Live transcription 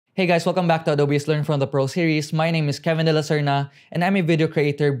Hey guys, welcome back to Adobe's Learn from the Pro series. My name is Kevin De La Cerna and I'm a video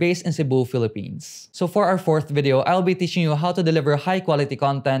creator based in Cebu, Philippines. So for our fourth video, I'll be teaching you how to deliver high quality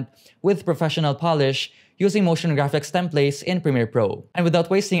content with professional polish using motion graphics templates in Premiere Pro. And without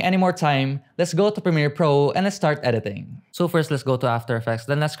wasting any more time, let's go to Premiere Pro and let's start editing. So first, let's go to After Effects,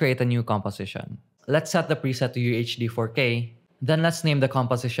 then let's create a new composition. Let's set the preset to UHD 4K, then let's name the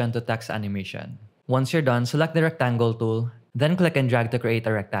composition to Text Animation. Once you're done, select the Rectangle tool, then click and drag to create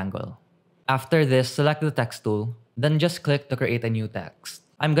a rectangle. After this, select the Text tool, then just click to create a new text.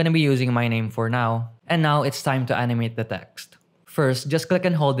 I'm gonna be using my name for now, and now it's time to animate the text. First, just click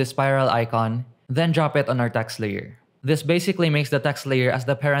and hold this spiral icon, then drop it on our text layer. This basically makes the text layer as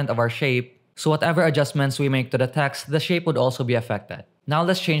the parent of our shape, so whatever adjustments we make to the text, the shape would also be affected. Now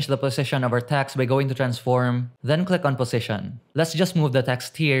let's change the position of our text by going to Transform, then click on Position. Let's just move the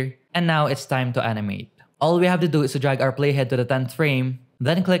text here, and now it's time to animate. All we have to do is to drag our playhead to the 10th frame,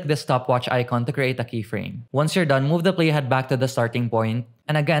 then click this stopwatch icon to create a keyframe. Once you're done, move the playhead back to the starting point,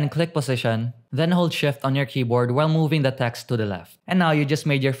 and again click Position, then hold Shift on your keyboard while moving the text to the left. And now you just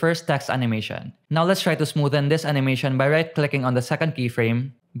made your first text animation. Now let's try to smoothen this animation by right-clicking on the second keyframe,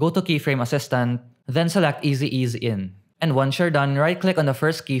 go to Keyframe Assistant, then select Easy Ease In. And once you're done, right-click on the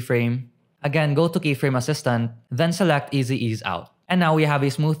first keyframe, again go to Keyframe Assistant, then select Easy Ease Out. And now we have a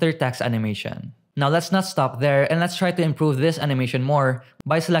smoother text animation. Now let's not stop there and let's try to improve this animation more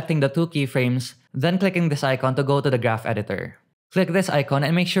by selecting the two keyframes, then clicking this icon to go to the graph editor. Click this icon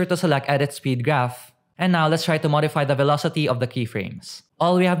and make sure to select Edit Speed Graph. And now let's try to modify the velocity of the keyframes.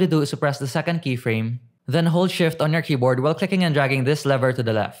 All we have to do is to press the second keyframe, then hold Shift on your keyboard while clicking and dragging this lever to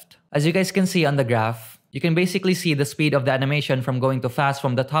the left. As you guys can see on the graph, you can basically see the speed of the animation from going to fast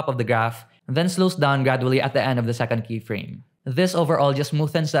from the top of the graph, then slows down gradually at the end of the second keyframe. This overall just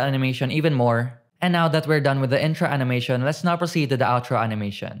smoothens the animation even more. And now that we're done with the intro animation, let's now proceed to the outro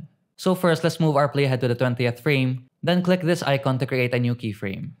animation. So first, let's move our playhead to the 20th frame, then click this icon to create a new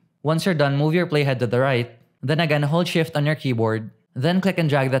keyframe. Once you're done, move your playhead to the right, then again hold Shift on your keyboard, then click and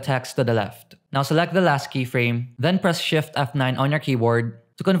drag the text to the left. Now select the last keyframe, then press Shift F9 on your keyboard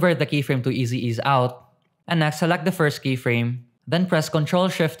to convert the keyframe to Easy Ease Out. And next, select the first keyframe, then press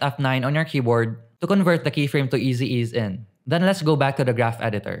Ctrl Shift F9 on your keyboard to convert the keyframe to Easy Ease In. Then let's go back to the graph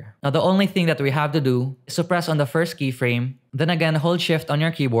editor. Now the only thing that we have to do is to press on the first keyframe, then again hold Shift on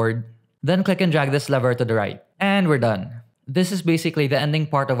your keyboard, then click and drag this lever to the right. And we're done. This is basically the ending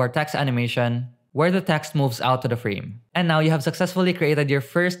part of our text animation, where the text moves out to the frame. And now you have successfully created your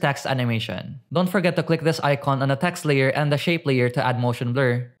first text animation. Don't forget to click this icon on the text layer and the shape layer to add motion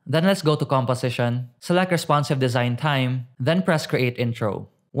blur. Then let's go to Composition, select Responsive Design Time, then press Create Intro.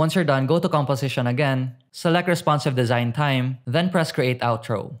 Once you're done, go to Composition again, select Responsive Design Time, then press Create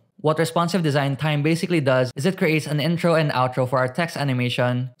Outro. What Responsive Design Time basically does is it creates an intro and outro for our text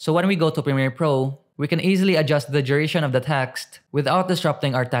animation, so when we go to Premiere Pro, we can easily adjust the duration of the text without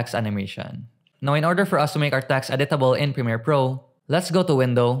disrupting our text animation. Now in order for us to make our text editable in Premiere Pro, let's go to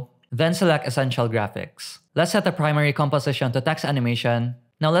Window, then select Essential Graphics. Let's set the primary composition to Text Animation.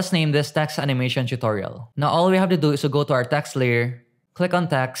 Now let's name this Text Animation Tutorial. Now all we have to do is to go to our text layer, click on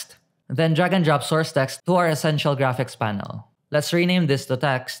Text, then drag and drop source text to our Essential Graphics panel. Let's rename this to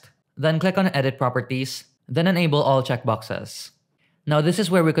Text, then click on Edit Properties, then enable all checkboxes. Now this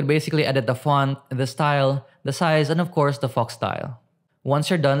is where we could basically edit the font, the style, the size, and of course the font style. Once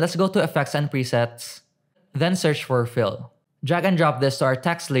you're done, let's go to Effects and Presets, then search for Fill. Drag and drop this to our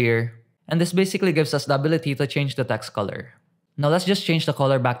text layer, and this basically gives us the ability to change the text color. Now let's just change the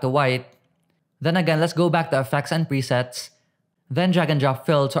color back to white. Then again, let's go back to Effects and Presets, then drag and drop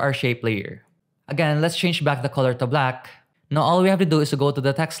Fill to our shape layer. Again, let's change back the color to black. Now all we have to do is to go to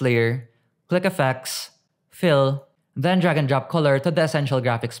the text layer, click Effects, Fill, then drag and drop color to the Essential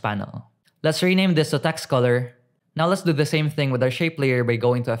Graphics panel. Let's rename this to Text Color. Now let's do the same thing with our shape layer by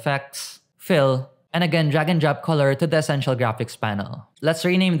going to Effects, Fill, and again drag and drop color to the Essential Graphics panel. Let's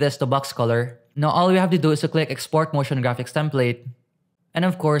rename this to Box Color. Now all we have to do is to click Export Motion Graphics Template, and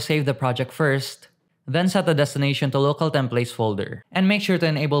of course save the project first. Then set the destination to Local Templates folder, and make sure to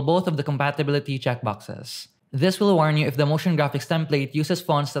enable both of the compatibility checkboxes. This will warn you if the motion graphics template uses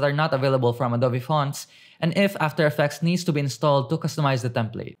fonts that are not available from Adobe Fonts, and if After Effects needs to be installed to customize the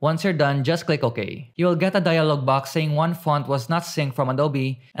template. Once you're done, just click OK. You will get a dialog box saying one font was not synced from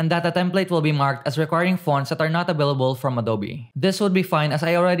Adobe, and that the template will be marked as requiring fonts that are not available from Adobe. This would be fine as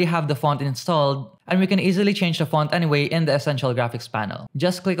I already have the font installed, and we can easily change the font anyway in the Essential Graphics panel.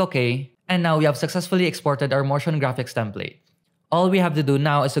 Just click OK, and now we have successfully exported our motion graphics template. All we have to do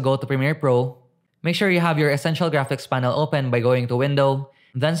now is to go to Premiere Pro. Make sure you have your Essential Graphics panel open by going to Window,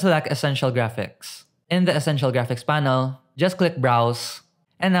 then select Essential Graphics. In the Essential Graphics panel, just click Browse,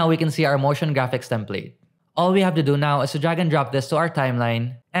 And now we can see our motion graphics template. All we have to do now is to drag and drop this to our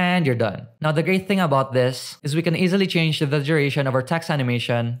timeline, and you're done. Now the great thing about this is we can easily change the duration of our text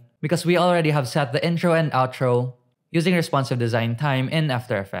animation because we already have set the intro and outro using responsive design time in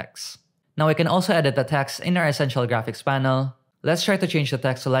After Effects. Now we can also edit the text in our Essential Graphics panel. Let's try to change the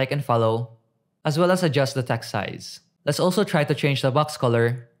text to like and follow, as well as adjust the text size. Let's also try to change the box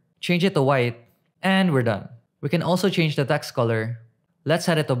color, change it to white, and we're done. We can also change the text color. Let's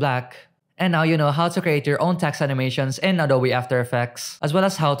set it to black. And now you know how to create your own text animations in Adobe After Effects, as well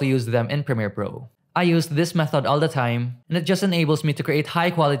as how to use them in Premiere Pro. I use this method all the time, and it just enables me to create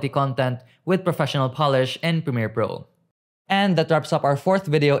high-quality content with professional polish in Premiere Pro. And that wraps up our 4th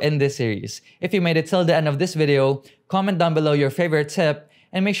video in this series. If you made it till the end of this video, comment down below your favorite tip,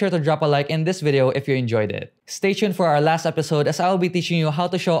 and make sure to drop a like in this video if you enjoyed it. Stay tuned for our last episode as I will be teaching you how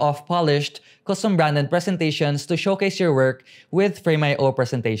to show off polished, custom branded presentations to showcase your work with Frame.io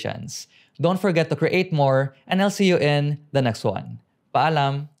presentations. Don't forget to create more, and I'll see you in the next one.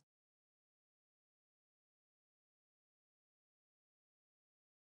 Paalam!